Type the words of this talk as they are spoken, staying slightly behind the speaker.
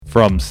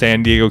From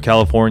San Diego,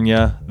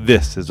 California,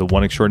 this is the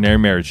One Extraordinary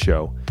Marriage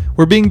Show,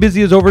 where being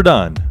busy is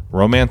overdone,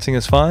 romancing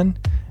is fun,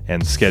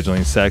 and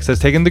scheduling sex has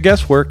taken the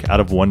guesswork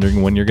out of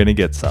wondering when you're going to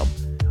get some.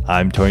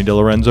 I'm Tony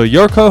DeLorenzo,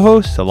 your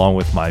co-host, along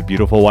with my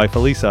beautiful wife,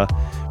 Elisa.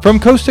 From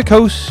coast to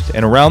coast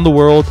and around the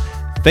world,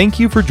 thank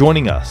you for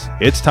joining us.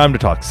 It's time to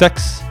talk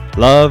sex,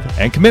 love,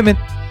 and commitment.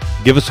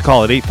 Give us a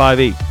call at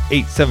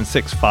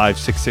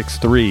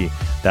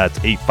 858-876-5663. That's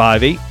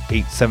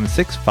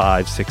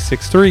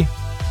 858-876-5663.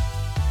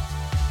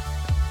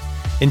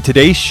 In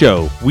today's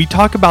show, we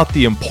talk about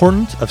the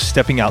importance of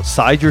stepping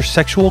outside your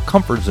sexual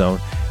comfort zone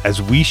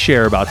as we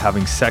share about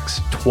having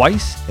sex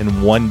twice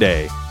in one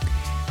day.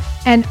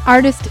 And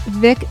artist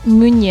Vic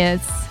Muniz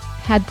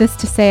had this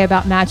to say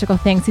about magical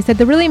things. He said,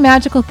 the really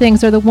magical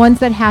things are the ones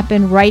that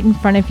happen right in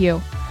front of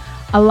you.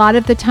 A lot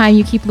of the time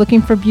you keep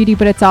looking for beauty,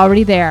 but it's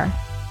already there.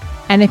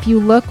 And if you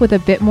look with a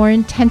bit more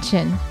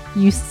intention,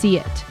 you see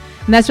it.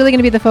 And that's really going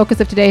to be the focus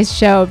of today's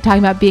show, talking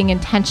about being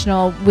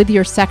intentional with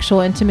your sexual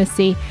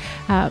intimacy.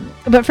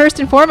 But first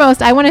and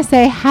foremost, I want to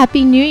say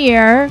Happy New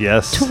Year.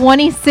 Yes.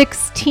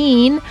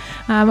 2016.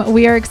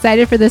 We are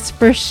excited for this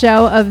first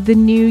show of the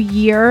new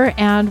year,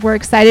 and we're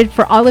excited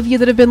for all of you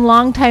that have been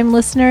longtime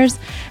listeners,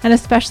 and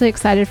especially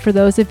excited for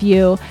those of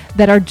you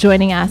that are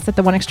joining us at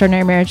the One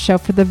Extraordinary Marriage Show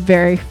for the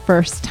very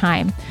first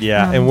time.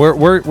 Yeah, and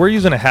we're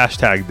using a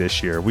hashtag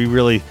this year. We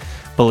really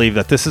believe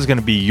that this is going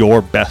to be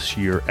your best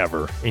year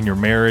ever in your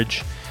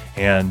marriage,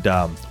 and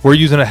we're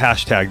using a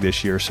hashtag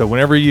this year. So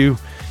whenever you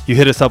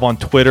hit us up on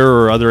Twitter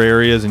or other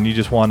areas and you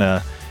just want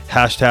to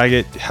hashtag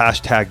it,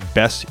 hashtag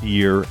best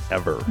year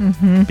ever,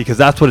 because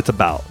that's what it's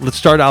about. Let's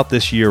start out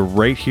this year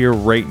right here,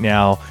 right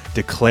now,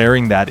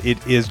 declaring that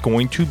it is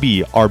going to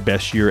be our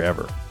best year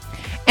ever.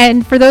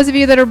 And for those of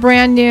you that are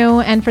brand new,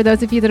 and for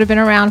those of you that have been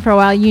around for a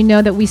while, you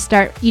know that we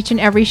start each and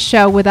every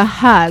show with a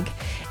hug.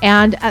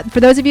 And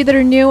for those of you that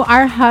are new,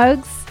 our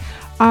hugs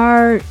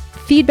are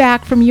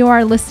feedback from you,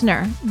 our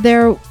listener.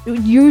 They're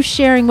you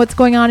sharing what's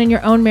going on in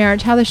your own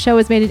marriage, how the show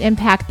has made an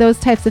impact, those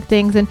types of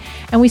things. And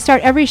we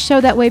start every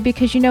show that way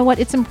because you know what?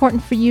 It's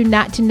important for you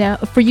to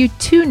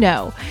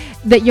know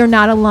that you're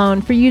not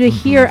alone, for you to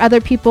hear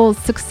other people's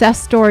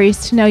success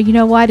stories, to know, you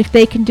know what? If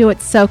they can do it,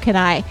 so can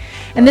I.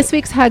 And this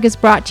week's hug is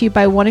brought to you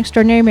by One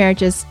Extraordinary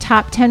Marriage's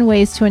Top 10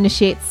 Ways to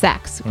Initiate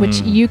Sex, which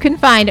you can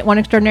find at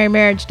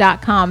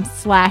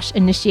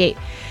oneextraordinarymarriage.com/initiate.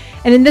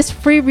 And in this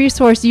free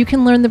resource, you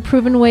can learn the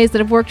proven ways that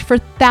have worked for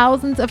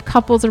thousands of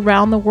couples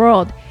around the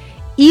world.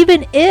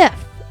 Even if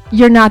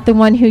you're not the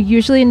one who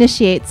usually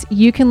initiates,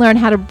 you can learn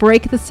how to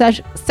break the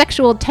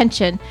sexual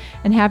tension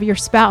and have your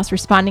spouse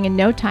responding in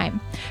no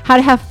time. How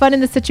to have fun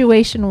in the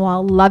situation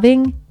while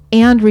loving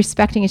and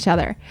respecting each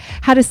other.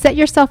 How to set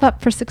yourself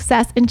up for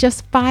success in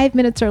just 5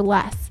 minutes or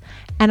less.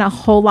 And a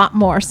whole lot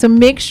more. So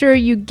make sure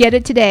you get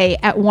it today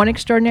at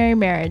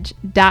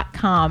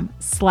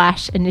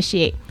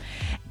oneextraordinarymarriage.com/initiate.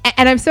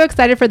 And I'm so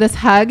excited for this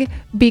hug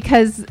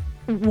because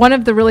one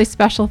of the really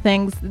special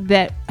things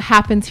that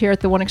happens here at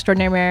the One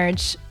Extraordinary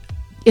Marriage,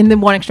 in the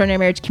One Extraordinary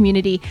Marriage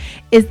community,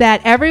 is that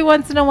every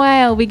once in a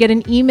while we get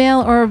an email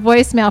or a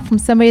voicemail from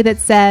somebody that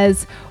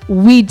says,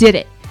 we did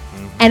it.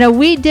 And a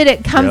we did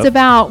it comes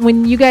about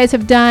when you guys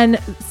have done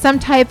some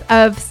type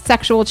of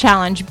sexual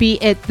challenge, be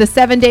it the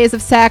 7 days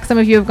of sex. Some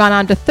of you have gone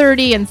on to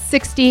 30 and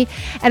 60.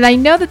 And I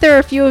know that there are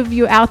a few of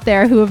you out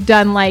there who have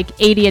done like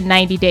 80 and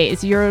 90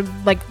 days. You're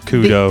like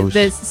kudos,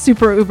 the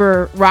super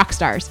uber rock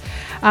stars.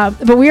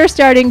 But we are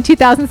starting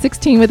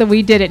 2016 with a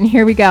we did it. And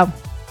here we go.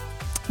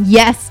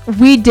 Yes,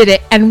 we did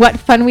it. And what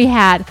fun we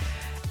had,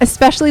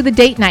 especially the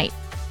date night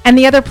and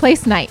the other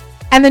place night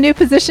and the new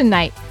position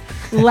night.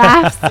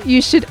 Laughs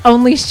you should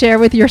only share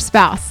with your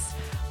spouse.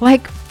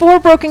 Like 4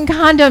 broken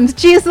condoms.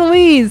 Geez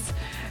Louise.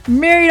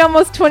 Married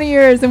almost 20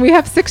 years and we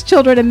have 6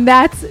 children and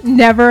that's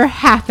never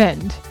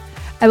happened.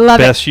 I love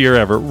it. Best year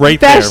ever.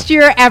 Best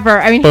year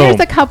ever. I mean, Boom.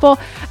 Here's a couple,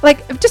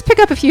 like just pick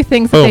up a few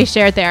things that they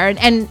shared there.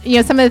 And you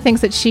know, some of the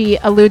things that she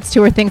alludes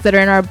to are things that are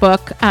in our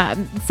book,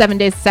 7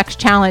 Days Sex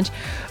Challenge.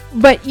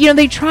 But, you know,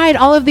 they tried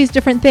all of these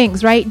different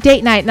things, right?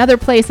 Date night, another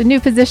place, a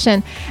new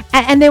position,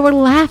 and they were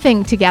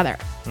laughing together.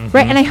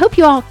 Right. And I hope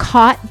you all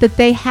caught that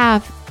they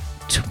have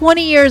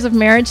 20 years of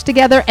marriage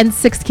together and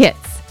 6 kids.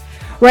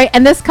 Right.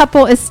 And this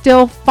couple is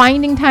still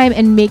finding time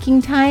and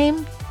making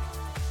time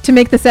to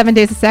make the 7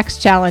 Days of Sex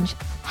Challenge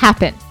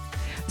happen.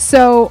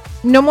 So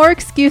no more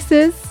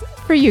excuses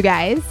for you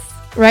guys.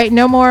 Right.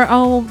 No more,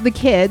 the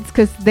kids,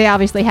 because they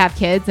obviously have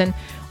kids. And,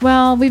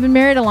 well, we've been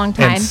married a long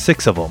time. And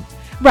 6 of them.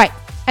 Right.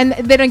 And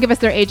they don't give us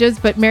their ages,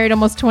 but married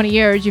almost 20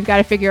 years, you've got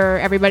to figure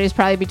everybody's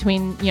probably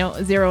between,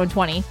 0 and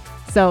 20.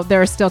 So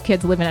there are still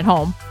kids living at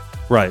home.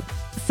 Right.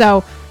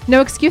 So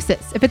no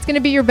excuses. If it's going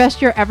to be your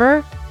best year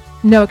ever,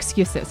 no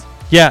excuses.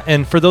 Yeah.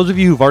 And for those of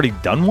you who've already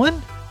done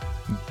one,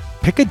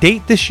 pick a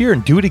date this year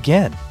and do it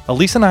again.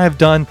 Elisa and I have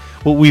done,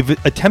 we've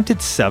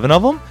attempted 7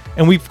 of them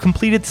and we've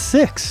completed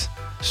 6.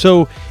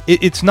 So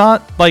it's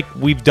not like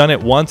we've done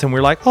it once and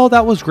we're like, oh,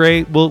 that was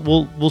great.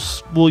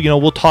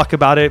 We'll talk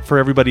about it for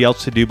everybody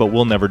else to do, but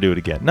we'll never do it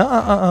again.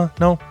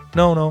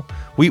 No.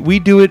 We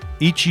do it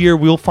each year.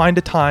 We'll find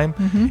a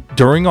time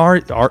during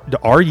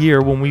our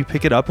year when we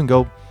pick it up and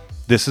go,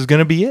 this is going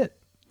to be it.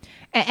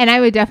 And I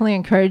would definitely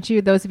encourage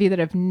you, those of you that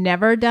have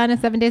never done a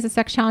 7 Days of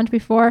Sex challenge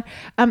before,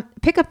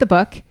 pick up the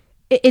book.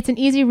 It's an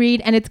easy read,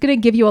 and it's going to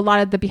give you a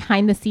lot of the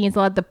behind the scenes, a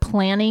lot of the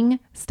planning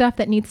stuff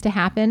that needs to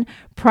happen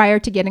prior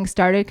to getting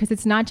started, because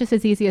it's not just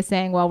as easy as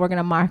saying, well, we're going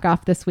to mark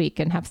off this week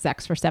and have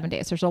sex for 7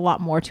 days. There's a lot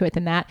more to it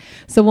than that.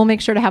 So we'll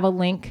make sure to have a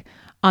link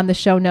on the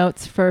show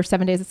notes for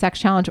 7 Days of Sex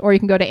challenge, or you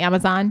can go to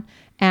Amazon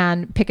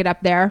and pick it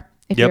up there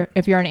if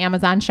you're an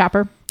Amazon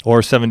shopper.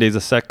 Or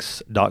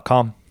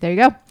 7daysofsex.com. There you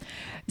go.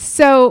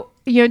 So,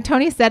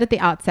 Tony said at the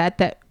outset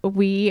that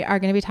we are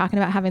going to be talking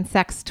about having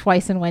sex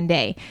twice in one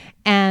day.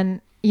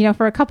 And,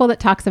 for a couple that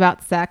talks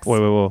about sex.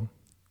 Whoa.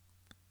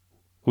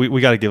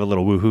 We got to give a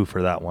little woohoo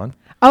for that one.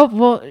 Oh,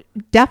 well,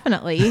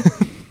 definitely.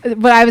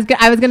 But I was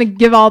going to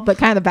give all the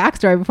kind of the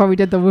backstory before we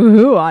did the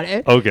woohoo on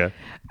it. Okay.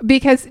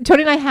 Because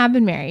Tony and I have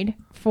been married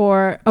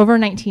for over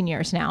 19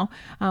 years now.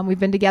 We've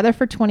been together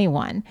for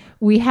 21.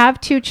 We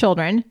have 2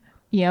 children,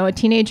 a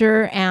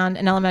teenager and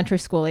an elementary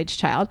school age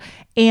child.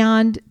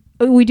 And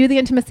we do the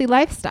intimacy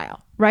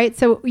lifestyle, right?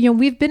 So,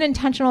 we've been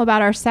intentional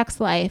about our sex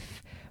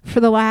life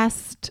for the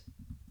last,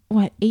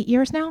 8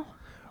 years now?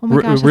 Oh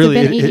my gosh, really,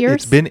 has it been 8 years?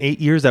 It's been 8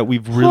 years that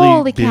we've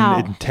really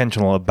been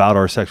intentional about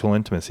our sexual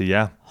intimacy.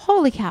 Yeah.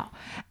 Holy cow.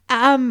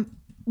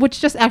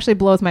 Which just actually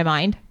blows my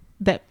mind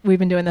that we've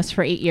been doing this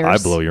for 8 years.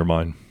 I blow your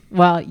mind.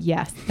 Well,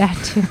 yes, that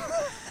too.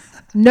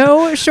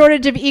 No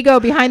shortage of ego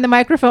behind the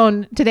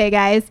microphone today,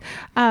 guys.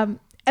 And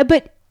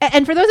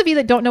for those of you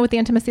that don't know what the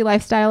intimacy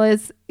lifestyle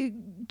is,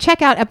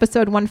 check out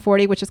episode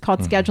 140, which is called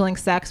Scheduling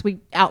Sex. We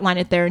outline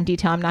it there in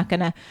detail. I'm not going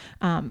to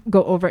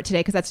go over it today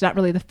because that's not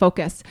really the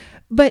focus.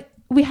 But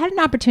we had an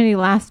opportunity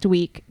last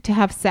week to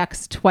have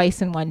sex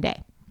twice in one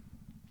day.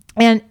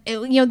 And,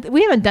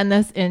 we haven't done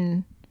this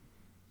in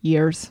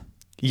years.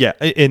 Yeah.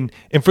 And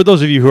for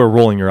those of you who are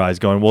rolling your eyes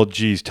going, well,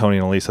 geez, Tony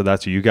and Elisa,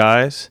 that's you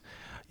guys.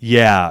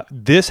 Yeah,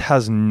 this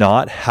has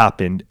not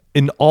happened.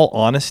 In all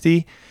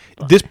honesty,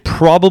 this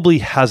probably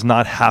has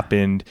not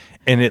happened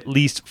in at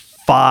least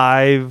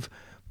 5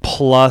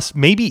 plus,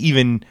 maybe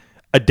even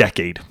a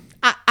decade.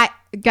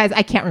 Guys,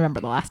 I can't remember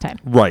the last time.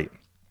 Right.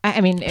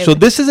 So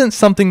this isn't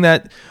something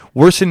that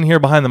we're sitting here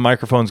behind the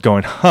microphones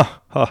going,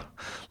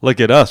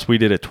 look at us. We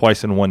did it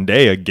twice in one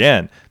day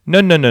again.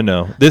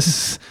 No.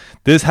 This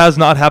has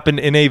not happened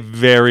in a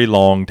very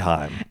long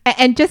time.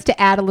 And just to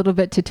add a little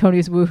bit to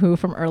Tony's woohoo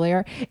from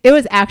earlier, it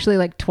was actually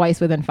like twice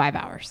within 5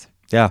 hours.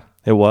 Yeah,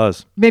 it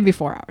was. Maybe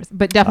 4 hours,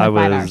 but definitely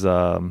 5 hours.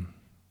 I was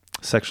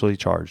sexually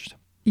charged.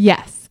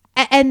 Yes.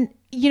 And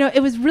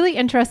it was really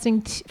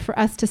interesting for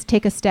us to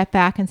take a step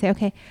back and say,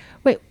 okay,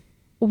 wait,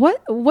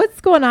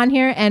 what's going on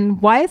here, and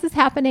why is this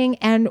happening,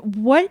 and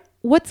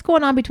what's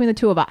going on between the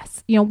two of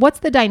us? What's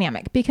the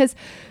dynamic? Because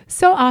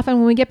so often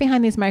when we get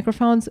behind these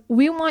microphones,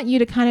 we want you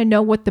to kind of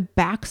know what the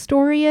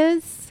backstory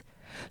is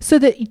so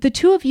that the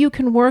two of you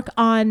can work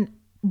on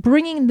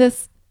bringing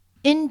this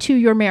into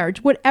your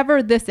marriage,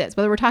 whatever this is,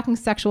 whether we're talking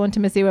sexual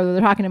intimacy, whether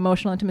we're talking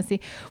emotional intimacy.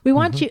 We don't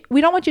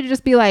want you to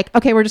just be like,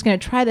 okay, we're just going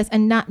to try this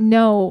and not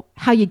know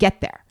how you get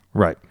there.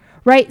 Right.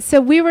 So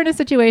we were in a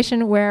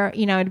situation where,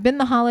 it'd been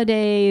the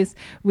holidays.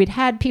 We'd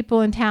had people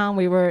in town.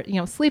 We were,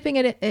 sleeping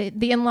at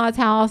the in-laws'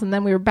 house, and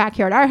then we were back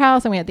here at our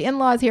house, and we had the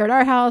in-laws here at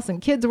our house,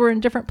 and kids were in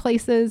different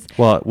places.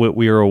 Well,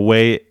 we were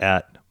away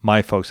at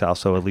my folks' house,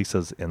 so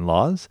Elisa's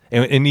in-laws.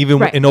 And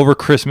even and over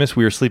Christmas,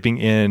 we were sleeping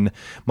in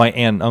my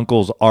aunt and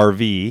uncle's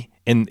RV,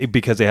 and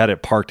because they had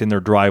it parked in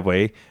their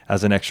driveway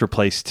as an extra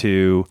place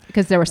to...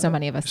 Because there were so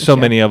many of us.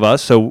 Many of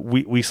us. So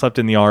we slept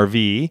in the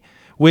RV,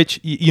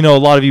 which, a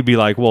lot of you be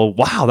like, well,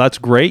 wow, that's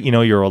great.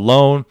 You're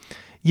alone.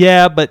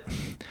 Yeah, but,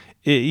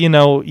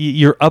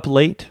 you're up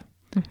late.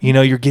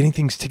 You're getting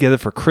things together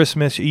for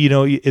Christmas.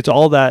 It's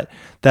all that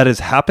is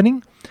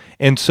happening.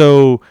 And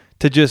so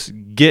to just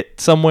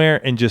get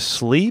somewhere and just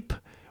sleep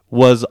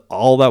was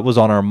all that was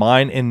on our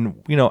mind.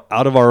 And,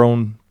 out of our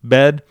own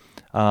bed,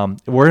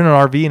 we're in an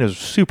RV and it was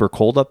super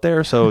cold up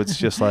there. So it's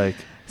just like...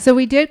 So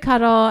we did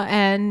cuddle,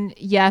 and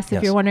yes,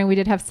 if you're wondering, we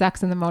did have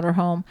sex in the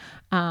motorhome.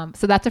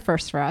 So that's a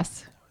first for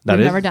us. We've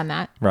never done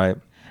that. Right.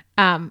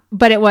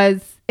 But it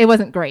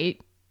wasn't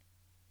great.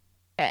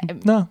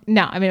 No.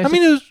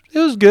 It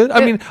was good.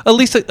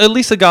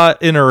 Elisa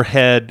got in her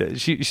head.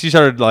 She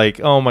started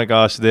like, oh my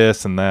gosh,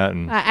 this and that,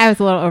 and I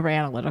was a little over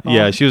analytical.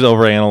 Yeah, she was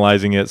over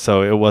analyzing it,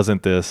 so it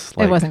wasn't this.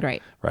 It wasn't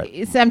great.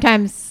 Right.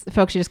 Sometimes,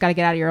 folks, you just got to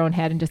get out of your own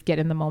head and just get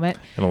in the moment.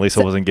 And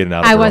Elisa wasn't getting out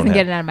of her own head. I wasn't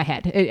getting out of my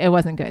head. It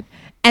wasn't good.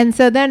 And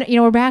so then,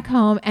 we're back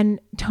home,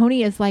 and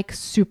Tony is like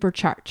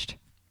supercharged,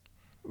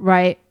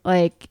 right?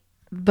 Like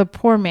the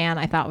poor man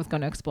I thought was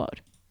going to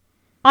explode.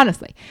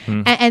 Honestly.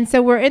 And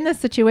so we're in this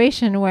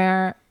situation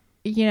where,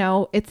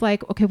 it's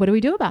like, okay, what do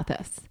we do about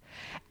this?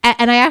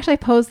 And I actually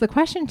posed the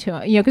question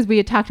to him, because we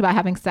had talked about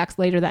having sex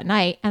later that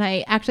night. And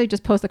I actually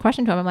just posed the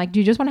question to him. I'm like, do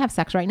you just want to have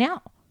sex right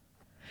now?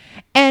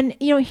 And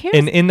here's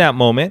And in that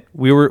moment,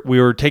 we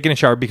were taking a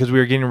shower because we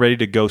were getting ready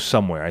to go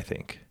somewhere, I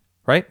think.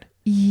 Right?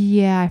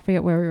 Yeah, I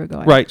forget where we were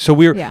going. Right. So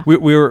we Yeah.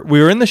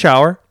 were in the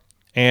shower,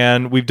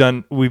 and we've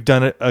done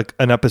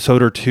an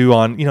episode or two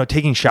on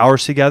taking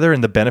showers together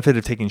and the benefit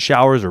of taking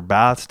showers or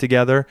baths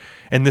together.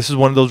 And this is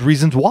one of those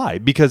reasons why,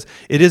 because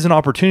it is an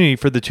opportunity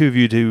for the two of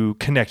you to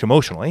connect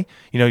emotionally.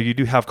 You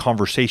do have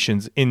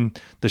conversations in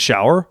the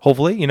shower,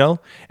 hopefully.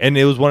 And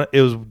it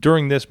was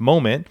during this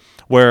moment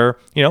where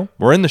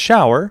we're in the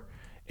shower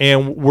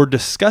and we're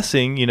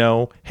discussing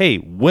hey,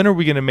 when are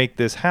we going to make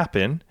this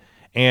happen?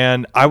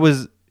 And I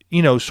was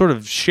sort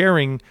of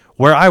sharing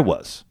where I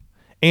was.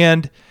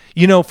 And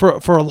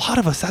for a lot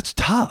of us, that's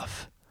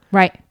tough.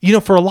 Right.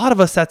 For a lot of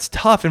us, that's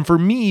tough. And for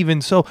me,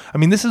 even so, I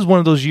mean, this is one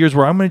of those years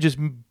where I'm going to just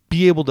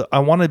I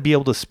want to be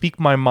able to speak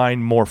my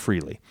mind more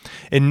freely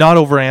and not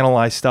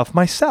overanalyze stuff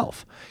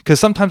myself.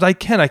 Because sometimes I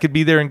could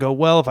be there and go,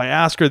 well, if I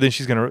ask her, then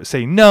she's going to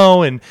say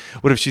no. And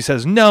what if she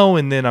says no?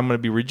 And then I'm going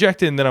to be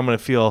rejected. And then I'm going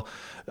to feel,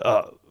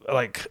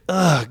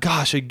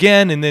 gosh,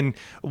 again, and then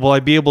will I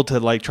be able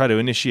to try to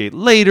initiate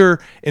later?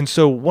 And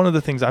so one of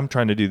the things I'm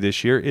trying to do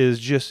this year is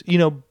just,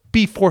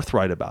 be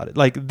forthright about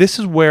it. This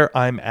is where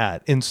I'm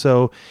at. And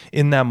so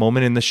in that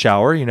moment in the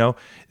shower,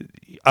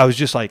 I was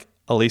just like,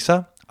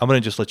 Elisa, I'm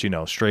going to just let you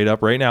know straight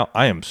up right now,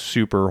 I am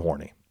super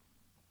horny.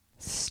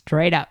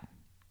 Straight up.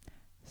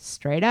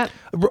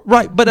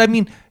 Right. But I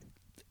mean,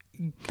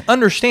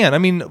 understand,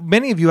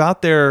 many of you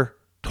out there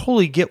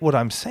totally get what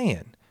I'm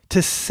saying.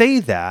 To say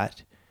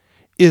that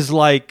is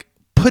like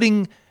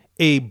putting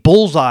a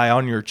bullseye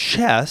on your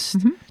chest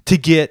to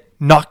get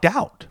knocked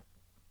out.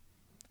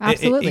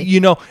 Absolutely.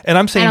 And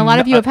I'm saying, and a lot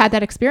of you have had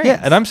that experience.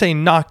 Yeah, and I'm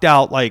saying knocked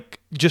out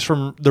just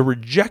from the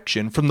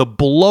rejection, from the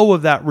blow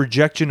of that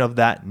rejection of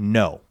that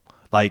no.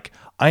 I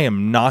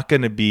am not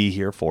going to be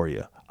here for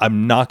you.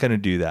 I'm not going to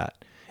do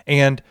that.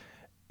 And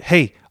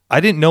hey,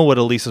 I didn't know what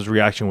Elisa's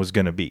reaction was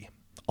going to be.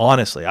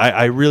 Honestly,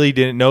 I really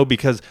didn't know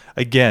because,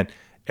 again,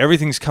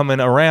 everything's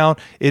coming around.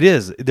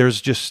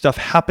 There's just stuff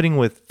happening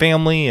with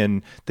family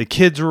and the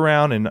kids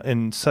around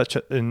and such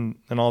and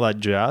all that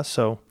jazz.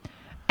 So.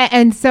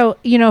 And so,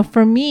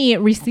 for me,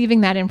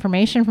 receiving that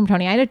information from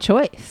Tony, I had a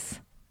choice,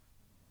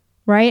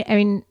 right? I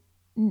mean,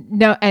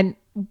 no, and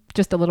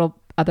just a little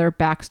other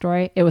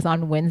backstory. It was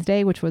on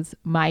Wednesday, which was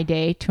my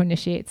day to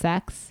initiate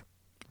sex,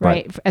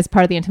 right? As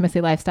part of the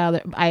intimacy lifestyle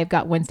that I've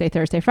got Wednesday,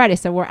 Thursday, Friday.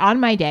 So we're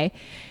on my day.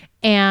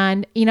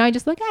 And, I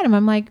just look at him.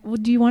 I'm like, well,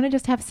 do you want to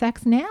just have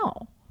sex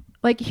now?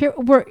 Here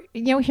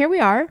we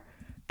are.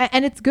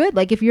 And it's good.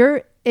 If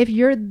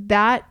you're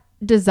that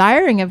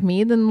desiring of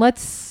me, then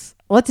let's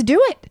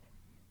do it.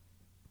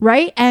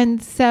 Right.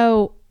 And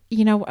so,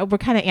 we're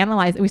kind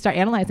of we start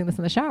analyzing this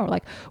in the shower. We're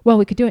like, well,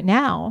 we could do it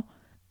now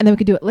and then we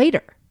could do it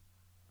later.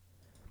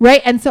 Right.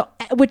 And so,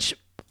 which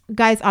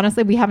guys,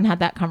 honestly, we haven't had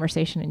that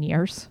conversation in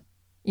years,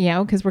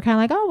 because we're kind of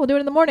like, oh, we'll do it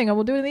in the morning or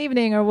we'll do it in the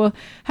evening or we'll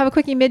have a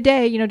quickie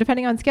midday,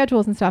 depending on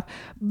schedules and stuff.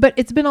 But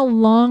it's been a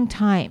long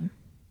time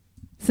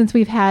since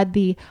we've had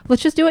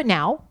let's just do it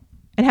now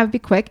and have it be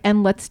quick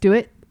and let's do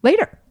it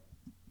later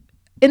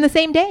in the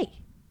same day.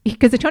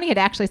 Because Tony had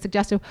actually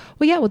suggested,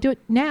 well, yeah, we'll do it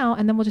now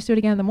and then we'll just do it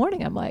again in the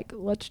morning. I'm like,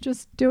 let's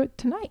just do it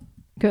tonight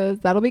because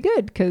that'll be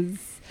good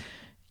because,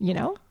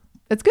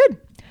 it's good.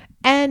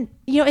 And,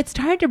 it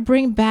started to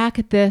bring back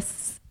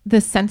this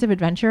sense of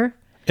adventure.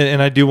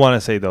 And I do want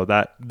to say, though,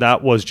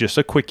 that was just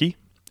a quickie.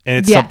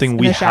 And it's something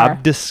we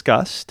have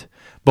discussed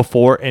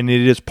before, and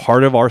it is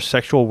part of our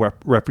sexual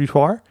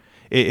repertoire.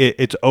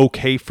 It's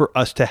okay for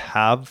us to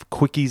have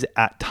quickies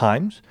at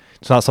times.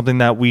 It's not something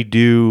that we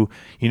do,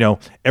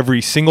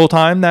 every single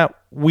time that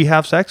we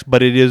have sex,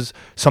 but it is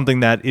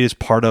something that is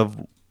part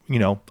of,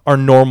 our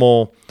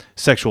normal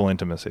sexual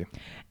intimacy.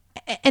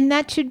 And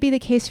that should be the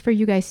case for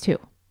you guys too.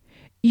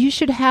 You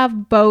should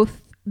have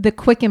both the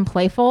quick and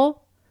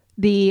playful,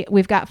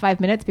 we've got 5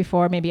 minutes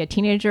before maybe a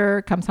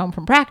teenager comes home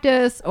from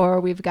practice,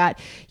 or we've got,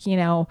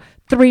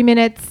 3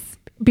 minutes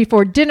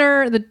before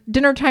dinner, the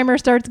dinner timer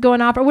starts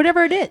going off, or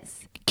whatever it is.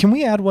 Can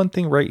we add one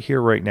thing right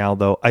here, right now,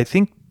 though? I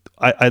think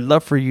I'd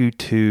love for you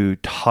to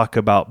talk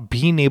about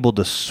being able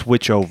to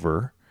switching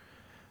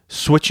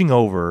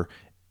over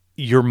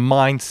your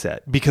mindset,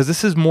 because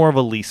this is more of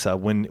a Lisa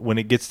when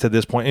it gets to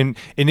this point,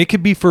 and it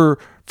could be for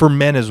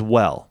men as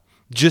well.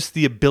 Just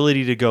the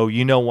ability to go,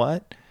 you know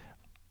what?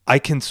 I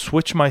can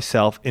switch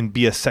myself and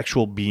be a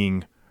sexual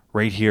being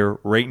right here,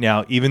 right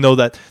now, even though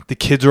that the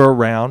kids are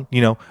around.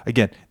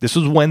 Again, this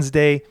was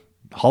Wednesday,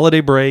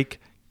 holiday break,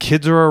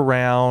 kids are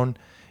around,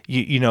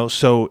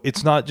 so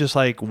it's not just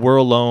like we're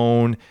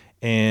alone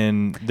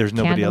and there's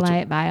nobody else.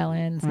 Candlelight,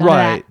 violins,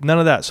 none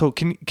of that. So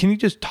can you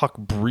just talk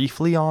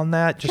briefly on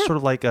that? Just sort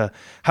of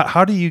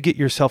how do you get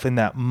yourself in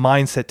that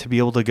mindset to be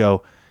able to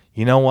go,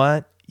 you know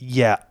what?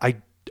 Yeah,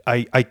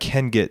 I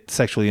can get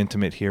sexually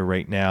intimate here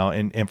right now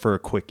and for a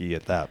quickie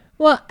at that.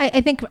 Well, I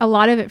think a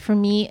lot of it for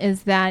me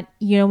is that,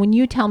 when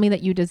you tell me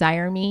that you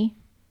desire me,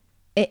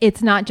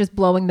 it's not just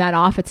blowing that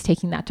off, it's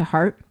taking that to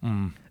heart.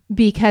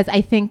 Because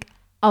I think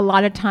a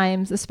lot of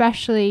times,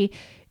 especially,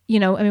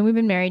 I mean, we've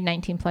been married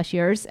 19 plus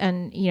years,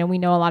 and, we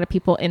know a lot of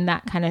people in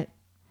that kind of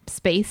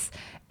space.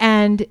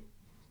 And,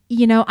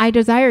 I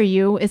desire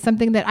you is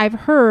something that I've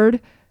heard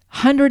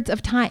hundreds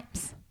of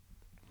times,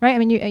 right? I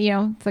mean,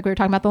 it's like we were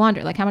talking about the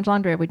laundry, like how much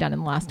laundry have we done in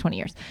the last 20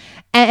 years?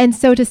 And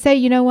so to say,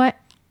 you know what,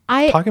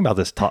 talking about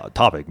this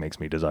topic makes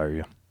me desire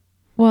you.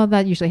 Well,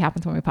 that usually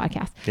happens when we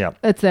podcast. Yeah.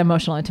 It's the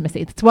emotional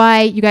intimacy. That's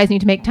why you guys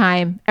need to make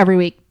time every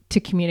week to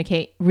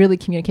really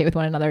communicate with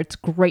one another. It's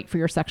great for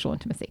your sexual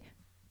intimacy.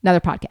 Another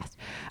podcast.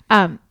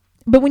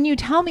 But when you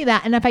tell me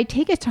that, and if I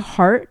take it to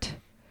heart,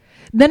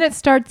 then it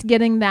starts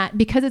getting that,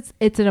 because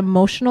it's an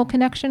emotional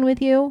connection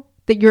with you,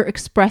 that you're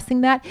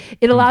expressing that,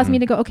 it allows me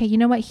to go, okay, you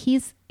know what?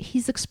 He's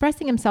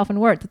expressing himself in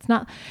words. It's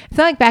not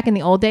like back in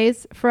the old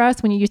days for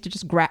us when you used to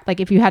just grab,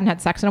 like if you hadn't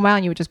had sex in a while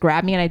and you would just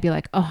grab me and I'd be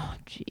like, oh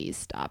geez,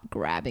 stop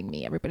grabbing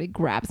me. Everybody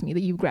grabs me,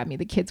 that you grab me,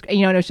 the kids,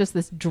 and it was just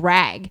this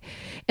drag.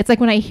 It's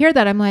like when I hear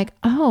that, I'm like,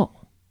 oh,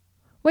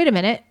 wait a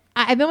minute.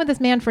 I've been with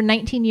this man for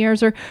 19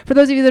 years, or for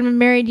those of you that have been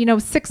married,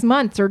 6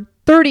 months or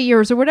 30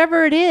 years or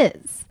whatever it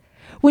is.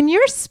 When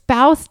your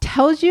spouse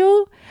tells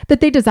you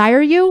that they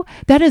desire you,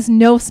 that is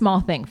no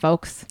small thing,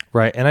 folks.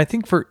 Right. And I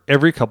think for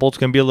every couple, it's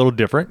going to be a little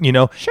different.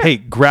 Sure. Hey,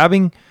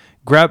 grabbing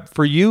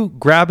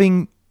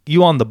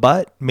you on the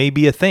butt may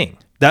be a thing.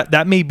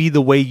 That may be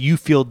the way you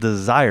feel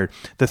desired.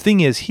 The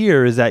thing is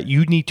that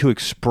you need to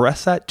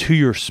express that to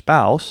your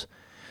spouse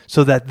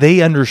so that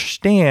they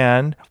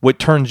understand what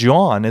turns you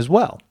on as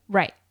well.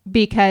 Right.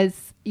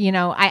 Because,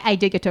 I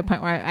did get to a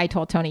point where I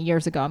told Tony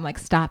years ago, I'm like,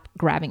 stop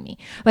grabbing me.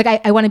 Like,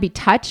 I want to be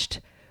touched.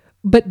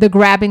 But the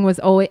grabbing was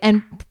always,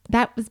 and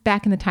that was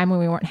back in the time when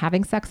we weren't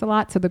having sex a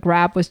lot. So the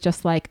grab was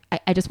just like,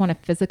 I just want to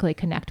physically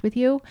connect with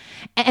you.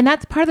 And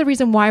that's part of the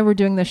reason why we're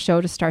doing this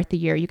show to start the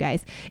year, you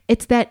guys.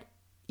 It's that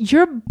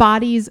your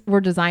bodies were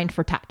designed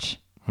for touch.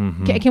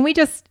 Mm-hmm. Can we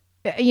just,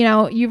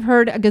 you've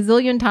heard a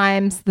gazillion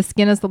times, the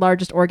skin is the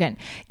largest organ.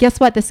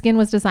 Guess what? The skin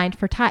was designed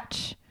for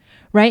touch,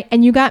 right?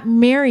 And you got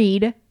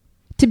married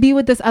to be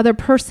with this other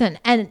person.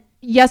 And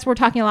yes, we're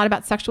talking a lot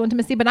about sexual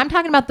intimacy, but I'm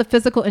talking about the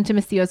physical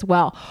intimacy as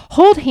well.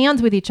 Hold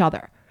hands with each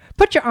other.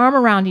 Put your arm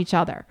around each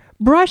other.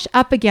 Brush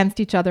up against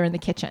each other in the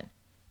kitchen.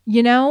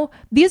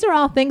 These are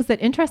all things that,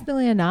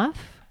 interestingly enough,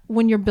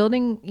 when you're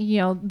building,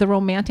 the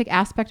romantic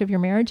aspect of your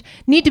marriage,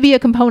 need to be a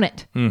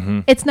component.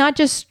 Mm-hmm. It's not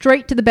just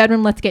straight to the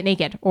bedroom, let's get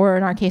naked, or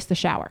in our case, the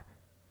shower.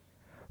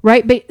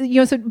 Right? But,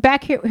 so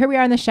back here we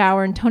are in the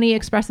shower, and Tony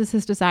expresses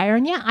his desire,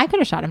 and yeah, I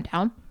could have shot him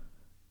down.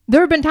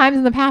 There have been times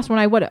in the past when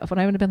I would have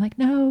been like,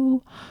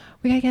 no,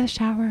 we got to get a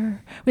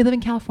shower. We live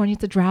in California.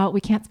 It's a drought.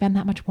 We can't spend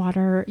that much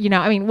water.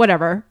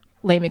 Whatever.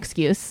 Lame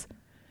excuse.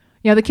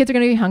 The kids are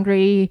going to be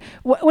hungry.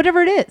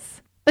 Whatever it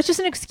is. It's just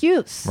an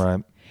excuse.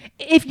 Right.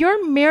 If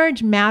your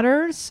marriage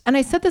matters, and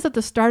I said this at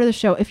the start of the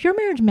show, if your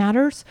marriage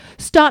matters,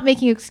 stop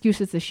making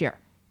excuses this year.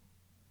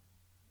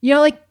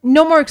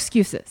 No more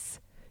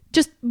excuses.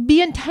 Just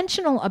be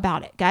intentional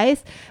about it,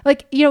 guys.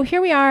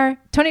 Here we are.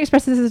 Tony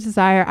expresses his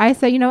desire. I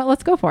say,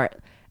 let's go for it.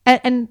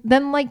 And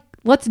then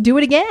let's do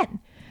it again.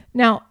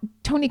 Now,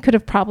 Tony could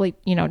have probably,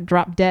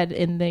 dropped dead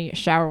in the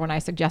shower when I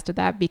suggested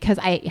that, because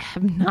I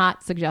have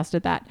not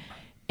suggested that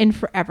in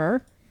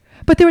forever.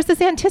 But there was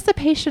this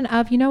anticipation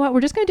of,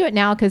 we're just going to do it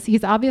now because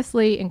he's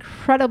obviously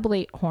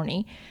incredibly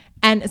horny.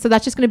 And so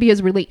that's just going to be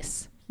his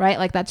release,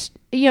 right? That's,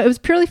 it was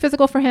purely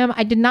physical for him.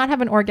 I did not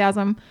have an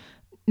orgasm.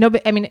 No,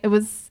 but I mean, it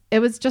was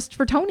just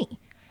for Tony.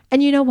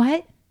 And you know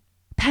what?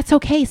 That's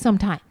okay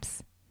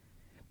sometimes,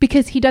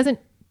 because he doesn't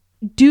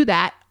do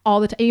that all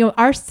the time.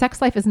 Our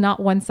sex life is not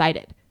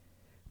one-sided,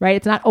 right?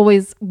 It's not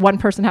always one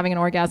person having an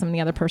orgasm and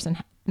the other person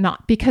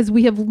not, because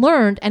we have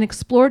learned and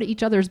explored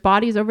each other's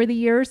bodies over the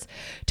years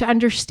to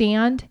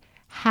understand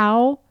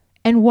how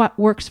and what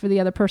works for the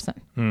other person.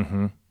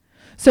 Mm-hmm.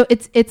 So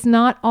it's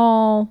not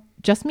all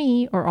just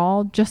me or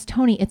all just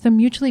Tony. It's a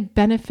mutually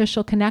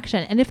beneficial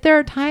connection. And if there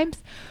are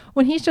times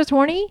when he's just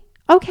horny,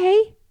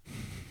 okay.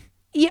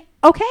 Yeah,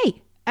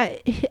 okay.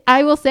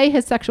 I will say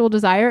his sexual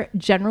desire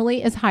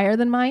generally is higher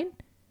than mine.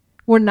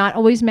 We're not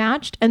always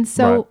matched. And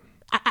so, right.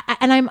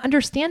 And I'm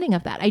understanding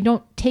of that. I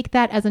don't take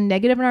that as a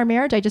negative in our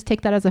marriage. I just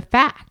take that as a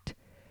fact.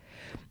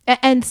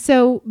 And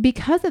so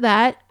because of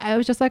that, I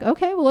was just like,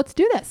 okay, well, let's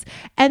do this.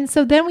 And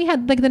so then we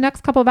had the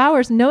next couple of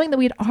hours, knowing that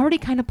we had already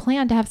kind of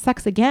planned to have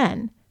sex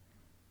again,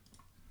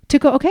 to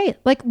go, okay,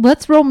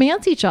 let's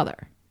romance each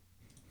other.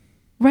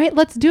 Right?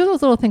 Let's do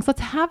those little things. Let's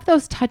have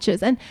those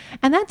touches. And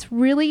that's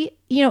really,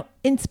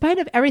 in spite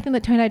of everything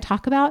that Tony and I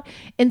talk about,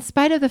 in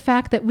spite of the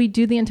fact that we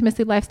do the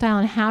intimacy lifestyle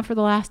and have for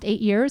the last 8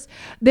 years,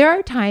 there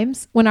are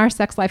times when our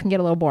sex life can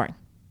get a little boring.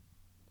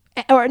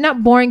 Or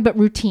not boring, but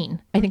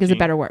routine, I think is a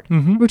better word.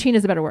 Mm-hmm. Routine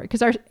is a better word,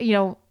 because our,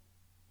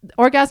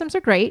 orgasms are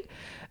great,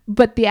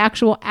 but the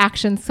actual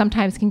actions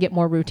sometimes can get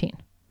more routine.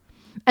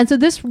 And so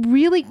this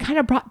really kind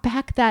of brought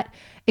back that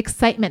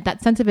excitement,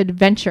 that sense of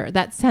adventure,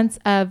 that sense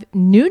of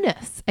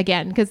newness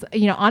again. Because,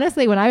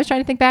 honestly, when I was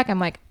trying to think back, I'm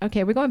like,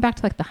 okay, we're going back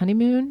to the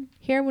honeymoon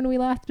here when we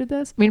last did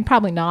this. I mean,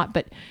 probably not,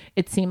 but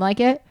it seemed like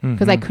it,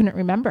 because I couldn't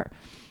remember.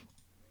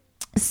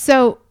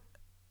 So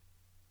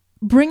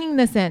bringing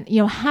this in,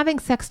 having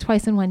sex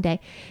twice in one day,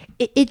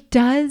 it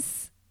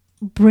does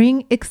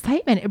bring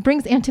excitement. It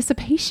brings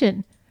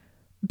anticipation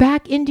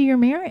back into your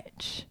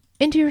marriage,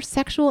 into your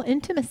sexual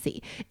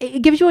intimacy.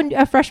 It gives you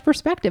a fresh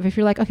perspective. If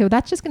you're like, okay, well,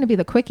 that's just going to be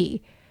the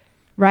quickie,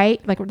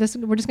 right? Like we're just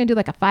going to do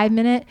like a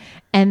 5-minute,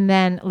 and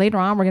then later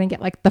on we're going to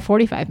get like the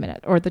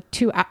 45-minute or the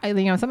 2.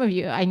 Some of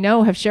you I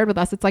know have shared with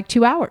us it's like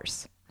 2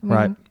 hours,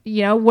 right?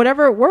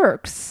 Whatever it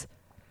works,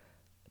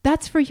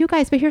 that's for you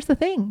guys. But here's the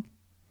thing: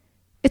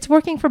 it's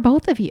working for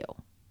both of you,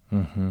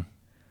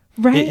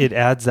 right? It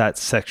adds that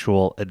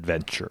sexual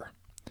adventure.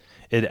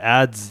 It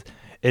adds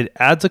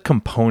a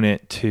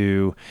component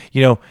to,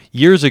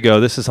 years ago,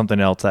 this is something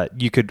else that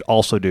you could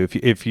also do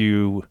if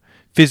you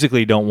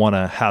physically don't want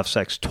to have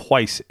sex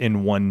twice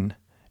in one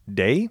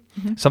day.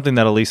 Something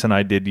that Elisa and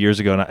I did years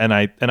ago, and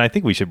I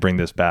think we should bring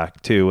this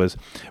back too, was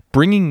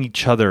bringing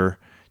each other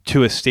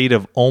to a state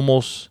of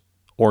almost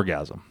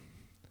orgasm,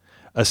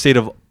 a state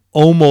of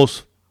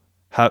almost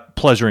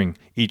pleasuring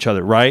each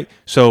other, right?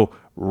 So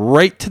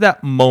right to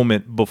that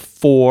moment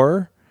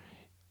before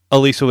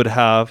Elisa would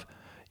have,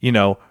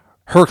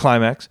 her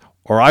climax,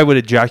 or I would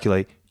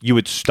ejaculate, you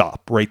would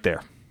stop right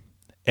there.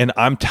 And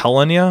I'm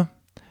telling you,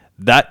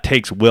 that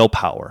takes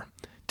willpower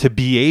to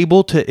be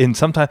able to, and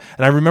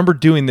I remember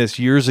doing this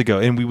years ago,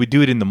 and we would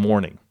do it in the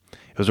morning.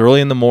 It was early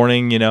in the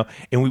morning, and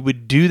we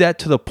would do that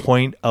to the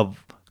point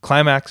of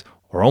climax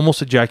or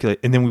almost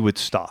ejaculate, and then we would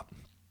stop.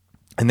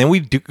 And then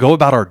we'd go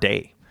about our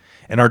day.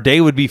 And our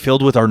day would be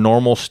filled with our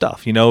normal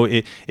stuff.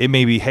 It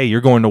may be, hey, you're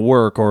going to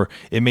work, or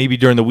it may be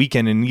during the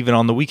weekend, and even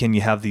on the weekend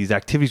you have these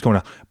activities going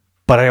on.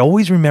 But I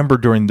always remember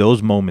during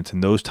those moments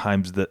and those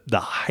times the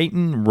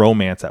heightened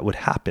romance that would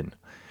happen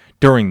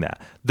during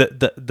that.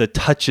 The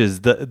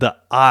touches, the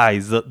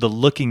eyes, the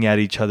looking at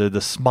each other,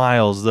 the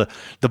smiles, the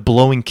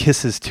blowing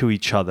kisses to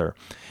each other.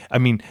 I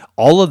mean,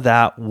 all of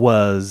that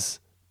was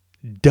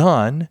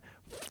done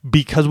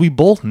because we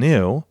both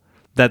knew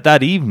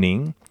that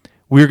evening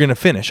we were going to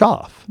finish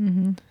off.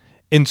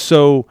 And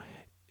so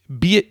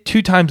be it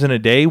 2 times in a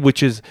day,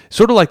 which is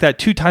sort of like that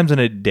 2 times in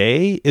a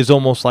day is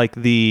almost like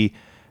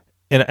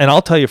and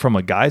I'll tell you from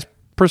a guy's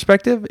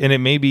perspective, and it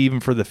may be even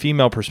for the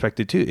female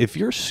perspective too, if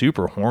you're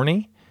super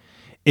horny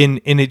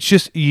and it's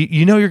just,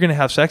 you're going to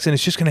have sex and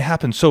it's just going to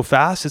happen so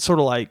fast, it's sort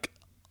of like,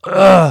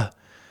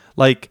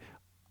 like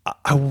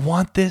I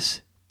want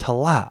this to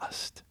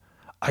last.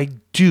 I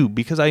do,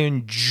 because I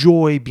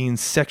enjoy being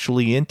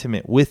sexually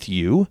intimate with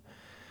you,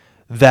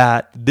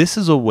 that this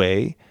is a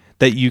way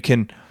that you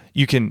can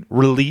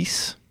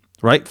release,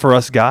 right? For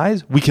us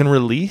guys, we can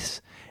release.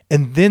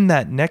 And then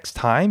that next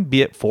time,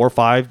 be it 4,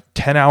 5,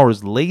 10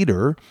 hours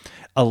later,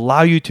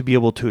 allow you to be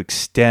able to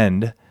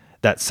extend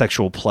that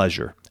sexual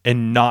pleasure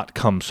and not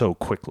come so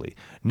quickly,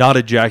 not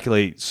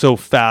ejaculate so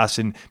fast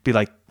and be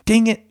like,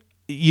 dang it,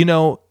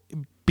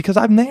 because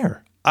I'm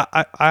there.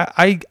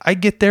 I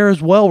get there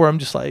as well, where I'm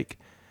just like,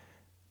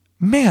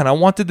 man, I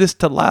wanted this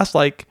to last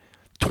like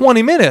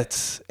 20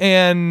 minutes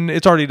and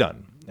it's already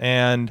done.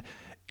 And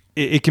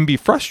it can be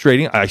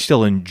frustrating. I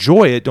still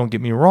enjoy it, don't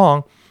get me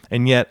wrong.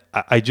 And yet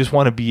I just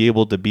want to be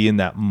able to be in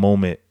that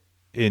moment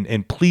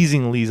in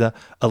pleasing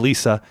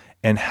Elisa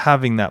and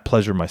having that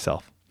pleasure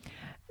myself.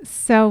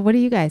 So what do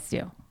you guys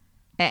do?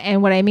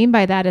 And what I mean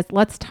by that is,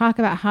 let's talk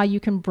about how you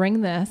can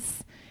bring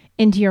this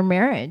into your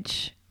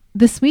marriage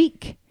this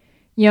week.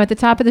 At the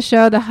top of the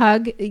show, the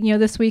hug,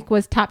 this week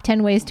was top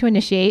 10 ways to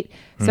initiate.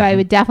 So I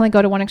would definitely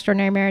go to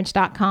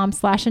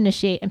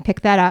oneextraordinarymarriage.com/initiate and pick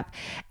that up.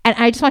 And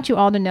I just want you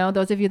all to know,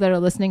 those of you that are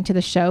listening to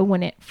the show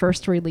when it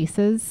first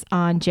releases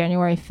on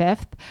January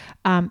 5th,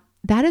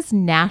 that is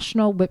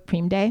National Whipped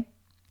Cream Day.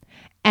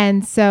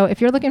 And so if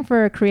you're looking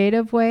for a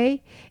creative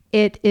way,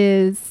 it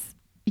is,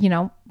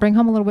 bring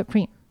home a little whipped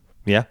cream.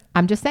 Yeah.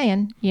 I'm just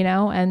saying,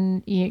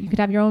 and you could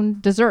have your own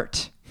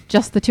dessert,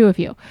 just the two of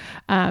you.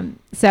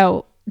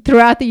 So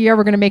throughout the year,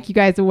 we're going to make you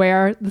guys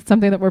aware. That's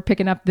something that we're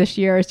picking up this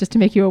year, is just to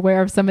make you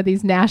aware of some of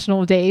these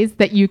national days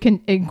that you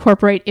can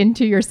incorporate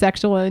into your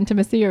sexual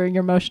intimacy or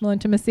your emotional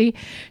intimacy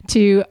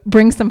to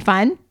bring some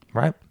fun.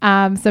 Right.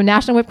 So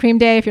National Whipped Cream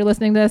Day, if you're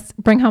listening to this,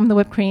 bring home the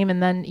whipped cream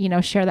and then,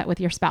 share that with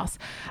your spouse.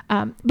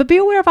 But be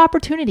aware of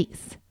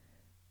opportunities.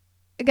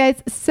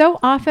 Guys, so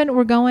often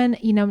we're going,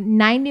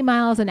 90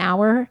 miles an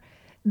hour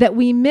that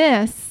we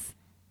miss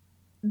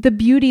the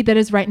beauty that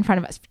is right in front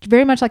of us.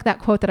 Very much like that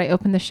quote that I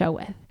opened the show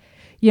with.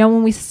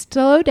 When we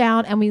slow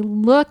down and we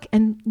look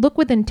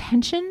with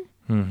intention,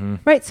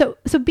 right? So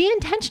be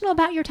intentional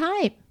about your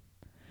time.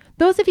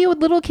 Those of you with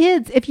little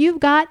kids, if you've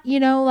got,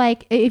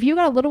 if you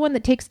got a little one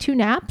that takes 2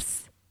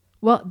 naps,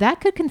 well,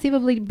 that could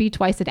conceivably be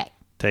twice a day.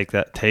 Take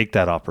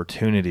that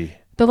opportunity.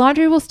 The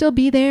laundry will still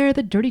be there.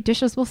 The dirty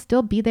dishes will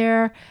still be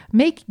there.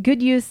 Make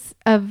good use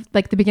of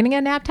like the beginning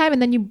of nap time,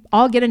 and then you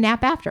all get a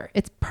nap after.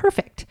 It's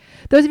perfect.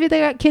 Those of you that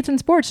got kids in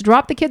sports,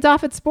 drop the kids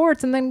off at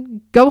sports and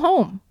then go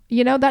home.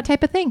 That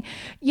type of thing.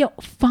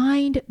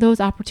 Find those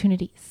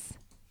opportunities.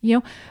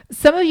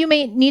 Some of you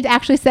may need to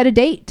actually set a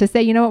date to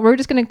say, we're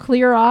just going to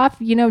clear off,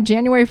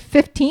 January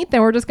 15th,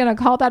 and we're just going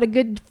to call that a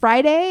Good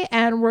Friday,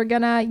 and we're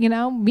going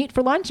to, meet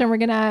for lunch, and we're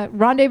going to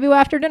rendezvous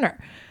after dinner.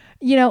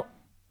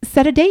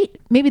 Set a date.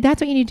 Maybe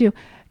that's what you need to do.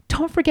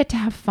 Don't forget to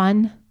have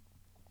fun.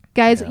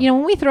 Guys,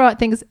 when we throw out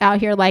things out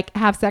here like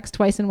have sex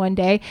twice in one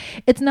day,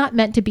 it's not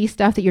meant to be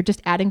stuff that you're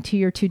just adding to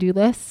your to-do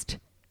list,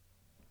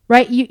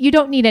 right? You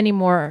don't need any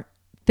more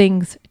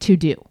things to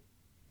do.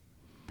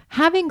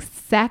 Having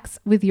sex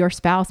with your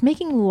spouse,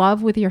 making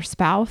love with your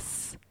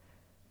spouse,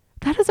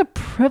 that is a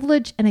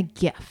privilege and a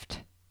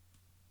gift.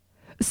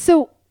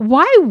 So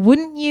why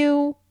wouldn't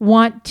you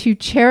want to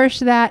cherish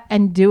that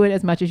and do it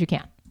as much as you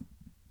can?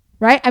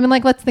 Right? I mean,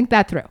 let's think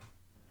that through,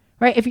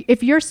 right?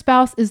 If your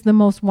spouse is the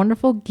most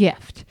wonderful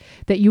gift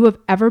that you have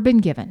ever been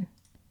given,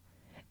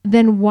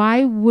 then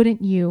why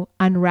wouldn't you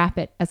unwrap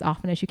it as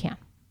often as you can?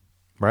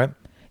 Right.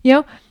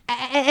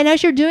 And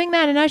as you're doing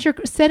that and as you're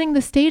setting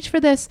the stage for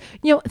this,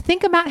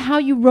 think about how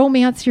you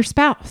romance your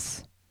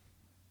spouse,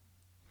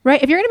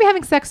 right? If you're going to be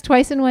having sex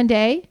twice in one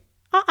day,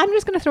 I'm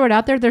just going to throw it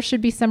out there. There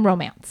should be some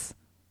romance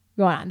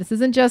going on. This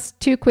isn't just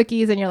 2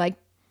 quickies and you're like,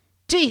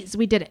 geez,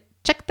 we did it.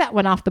 Check that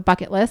one off the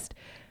bucket list.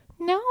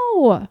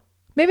 No,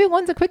 maybe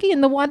one's a quickie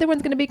and the other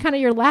one's going to be kind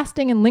of your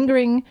lasting and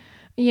lingering,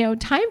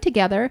 time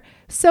together.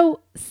 So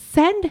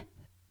send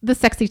the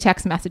sexy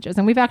text messages.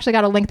 And we've actually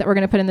got a link that we're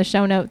going to put in the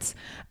show notes.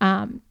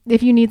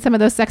 If you need some of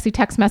those sexy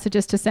text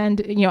messages to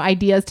send,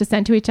 ideas to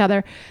send to each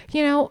other,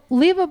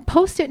 leave a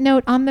Post-it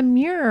note on the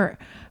mirror,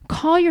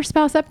 call your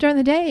spouse up during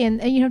the day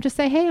and just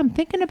say, hey, I'm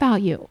thinking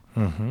about you.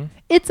 Mm-hmm.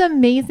 It's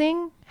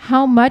amazing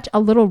how much a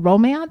little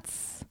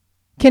romance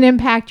can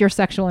impact your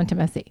sexual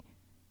intimacy.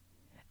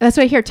 That's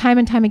what I hear time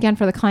and time again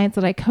for the clients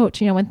that I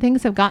coach. When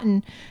things have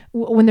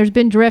when there's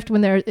been drift,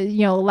 when there's,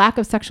 lack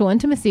of sexual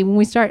intimacy, when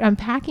we start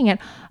unpacking it,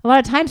 a lot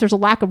of times there's a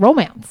lack of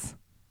romance.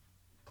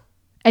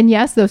 And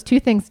yes, those two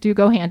things do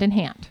go hand in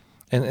hand.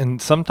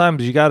 And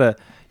sometimes you gotta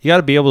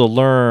be able to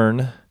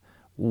learn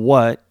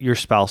what your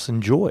spouse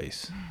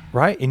enjoys,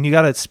 right? And you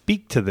gotta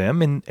speak to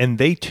them and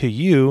they to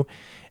you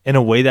in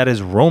a way that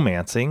is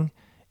romancing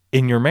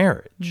in your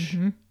marriage.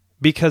 Mm-hmm.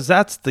 Because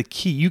that's the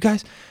key. You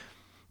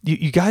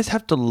guys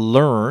have to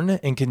learn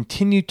and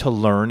continue to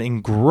learn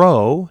and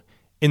grow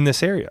in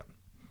this area,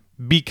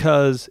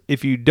 because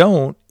if you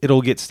don't,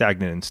 it'll get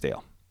stagnant and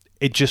stale.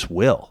 It just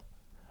will.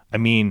 I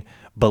mean,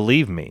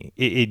 believe me,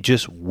 it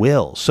just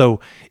will. So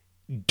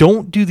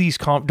don't do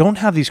don't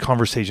have these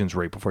conversations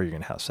right before you're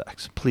going to have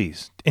sex,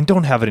 please. And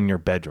don't have it in your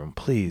bedroom,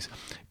 please.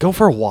 Go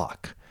for a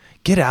walk,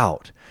 get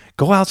out,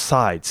 go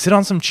outside, sit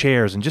on some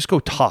chairs and just go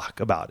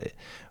talk about it.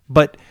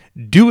 But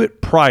do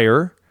it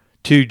prior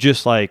to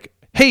just like,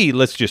 hey,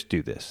 let's just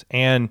do this.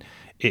 And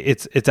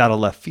it's out of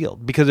left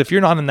field, because if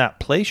you're not in that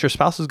place, your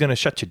spouse is going to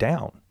shut you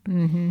down.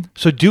 Mm-hmm.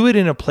 So do it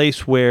in a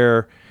place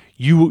where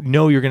you're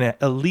going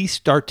to at least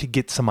start to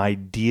get some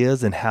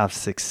ideas and have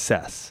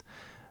success.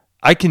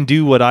 I can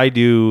do what I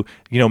do,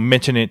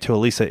 mention it to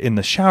Elisa in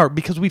the shower,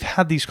 because we've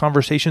had these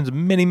conversations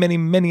many, many,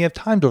 many of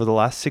times over the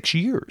last 6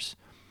 years.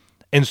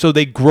 And so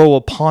they grow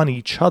upon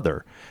each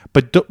other.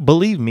 But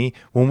believe me,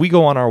 when we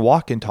go on our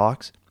walk and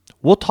talks,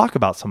 we'll talk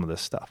about some of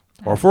this stuff.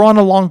 Or if we're on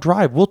a long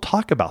drive, we'll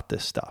talk about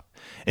this stuff.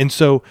 And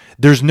so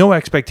there's no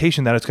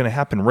expectation that it's going to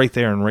happen right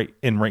there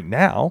and right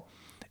now.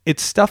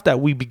 It's stuff that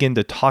we begin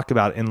to talk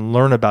about and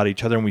learn about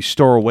each other, and we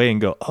store away and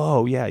go,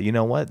 oh yeah, you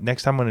know what?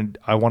 Next time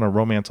I want to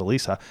romance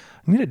Elisa,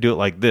 I'm going to do it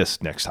like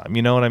this next time.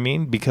 You know what I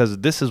mean? Because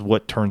this is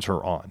what turns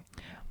her on.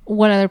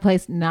 One other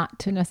place not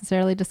to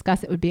necessarily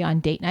discuss it would be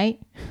on date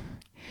night.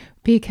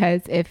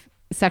 Because if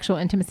sexual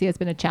intimacy has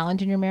been a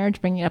challenge in your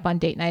marriage, bringing it up on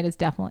date night is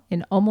definitely,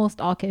 in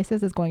almost all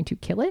cases, is going to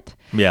kill it.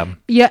 Yeah.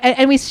 Yeah.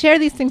 And we share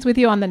these things with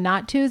you on the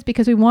not tos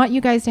because we want you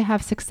guys to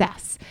have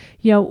success.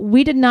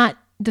 We did not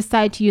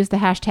decide to use the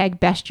hashtag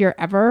best year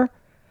ever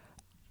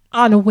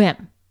on a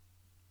whim.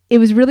 It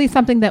was really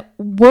something that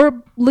we're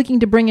looking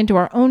to bring into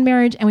our own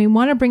marriage, and we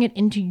want to bring it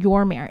into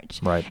your marriage.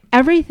 Right.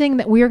 Everything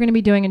that we are going to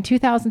be doing in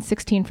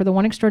 2016 for the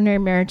One Extraordinary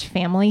Marriage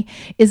family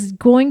is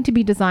going to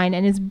be designed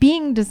and is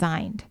being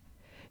designed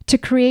to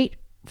create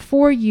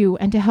for you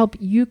and to help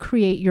you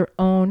create your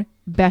own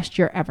best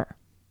year ever.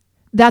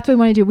 That's what we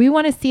want to do. We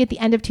want to see at the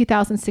end of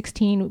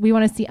 2016, we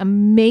want to see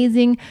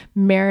amazing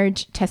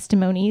marriage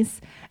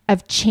testimonies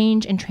of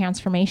change and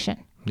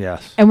transformation.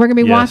 Yes. And we're going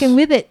to be walking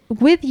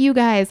with you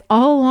guys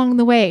all along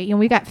the way.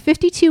 We got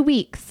 52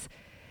 weeks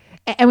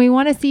and we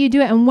want to see you do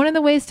it. And one of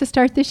the ways to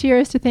start this year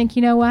is to think,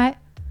 you know what?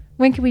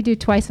 When can we do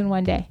twice in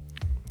one day?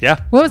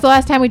 Yeah. When was the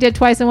last time we did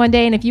twice in one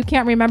day? And if you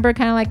can't remember,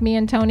 kind of like me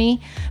and Tony,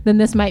 then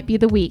this might be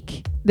the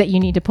week that you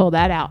need to pull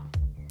that out.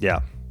 Yeah.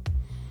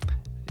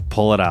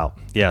 Pull it out.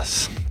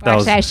 Yes.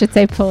 I should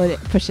say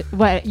push it.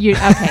 What you?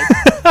 Okay.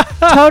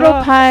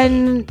 Total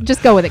pun.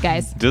 Just go with it,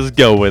 guys. Just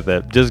go with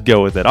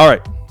it. All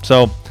right.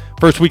 So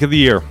first week of the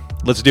year.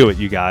 Let's do it,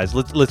 you guys.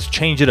 Let's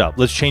change it up.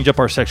 Let's change up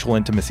our sexual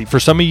intimacy.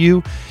 For some of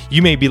you,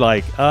 you may be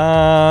like,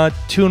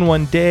 2 in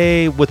 1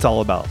 day. What's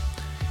all about?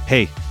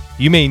 Hey,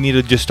 you may need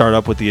to just start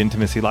up with the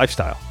intimacy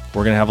lifestyle.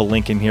 We're going to have a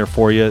link in here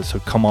for you. So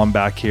come on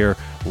back here,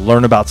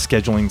 learn about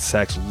scheduling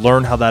sex,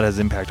 learn how that has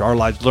impacted our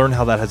lives, learn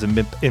how that has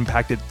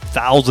impacted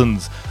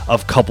thousands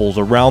of couples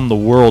around the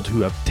world who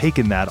have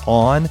taken that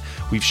on.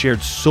 We've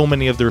shared so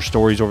many of their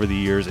stories over the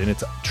years, and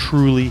it's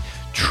truly,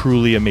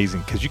 truly amazing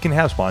because you can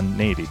have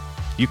spontaneity.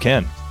 You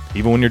can,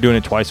 even when you're doing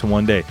it twice in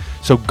one day.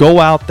 So go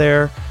out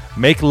there,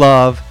 make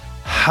love,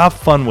 have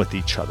fun with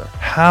each other.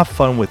 Have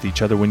fun with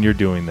each other when you're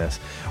doing this.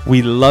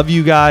 We love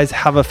you guys.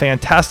 Have a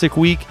fantastic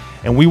week.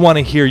 And we want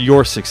to hear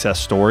your success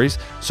stories.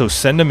 So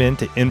send them in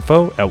to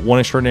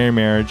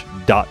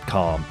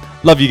info@oneextraordinarymarriage.com.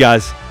 Love you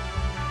guys.